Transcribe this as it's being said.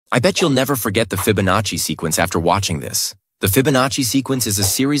I bet you'll never forget the Fibonacci sequence after watching this. The Fibonacci sequence is a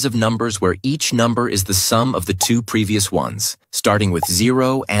series of numbers where each number is the sum of the two previous ones, starting with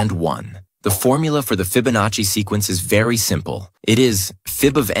 0 and 1. The formula for the Fibonacci sequence is very simple. It is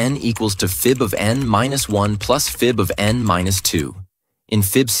fib of n equals to fib of n minus 1 plus fib of n minus 2. In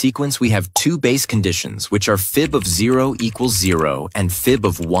fib sequence, we have two base conditions, which are fib of 0 equals 0 and fib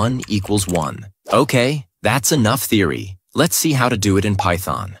of 1 equals 1. Okay, that's enough theory. Let's see how to do it in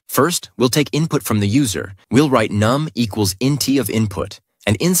Python. First, we'll take input from the user. We'll write num equals int of input,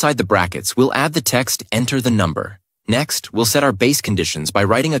 and inside the brackets, we'll add the text enter the number. Next, we'll set our base conditions by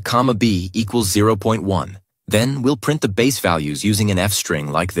writing a comma b equals 0.1. Then, we'll print the base values using an f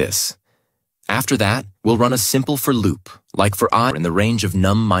string like this. After that, we'll run a simple for loop, like for I in the range of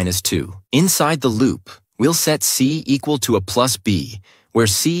num minus 2. Inside the loop, we'll set c equal to a plus b, where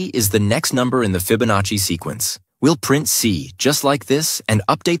c is the next number in the Fibonacci sequence. We'll print c just like this and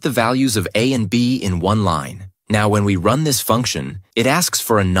update the values of a and b in one line. Now when we run this function, it asks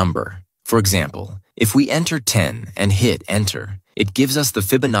for a number. For example, if we enter 10 and hit enter, it gives us the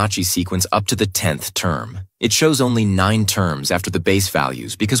Fibonacci sequence up to the 10th term. It shows only 9 terms after the base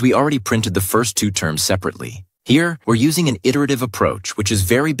values because we already printed the first 2 terms separately. Here, we're using an iterative approach, which is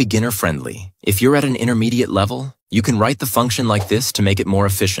very beginner-friendly. If you're at an intermediate level, you can write the function like this to make it more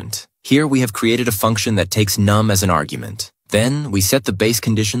efficient. Here we have created a function that takes num as an argument. Then we set the base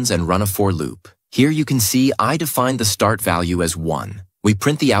conditions and run a for loop. Here you can see I defined the start value as 1. We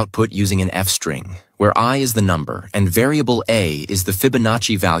print the output using an f string, where I is the number and variable a is the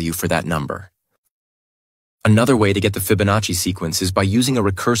Fibonacci value for that number. Another way to get the Fibonacci sequence is by using a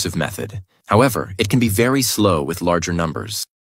recursive method. However, it can be very slow with larger numbers.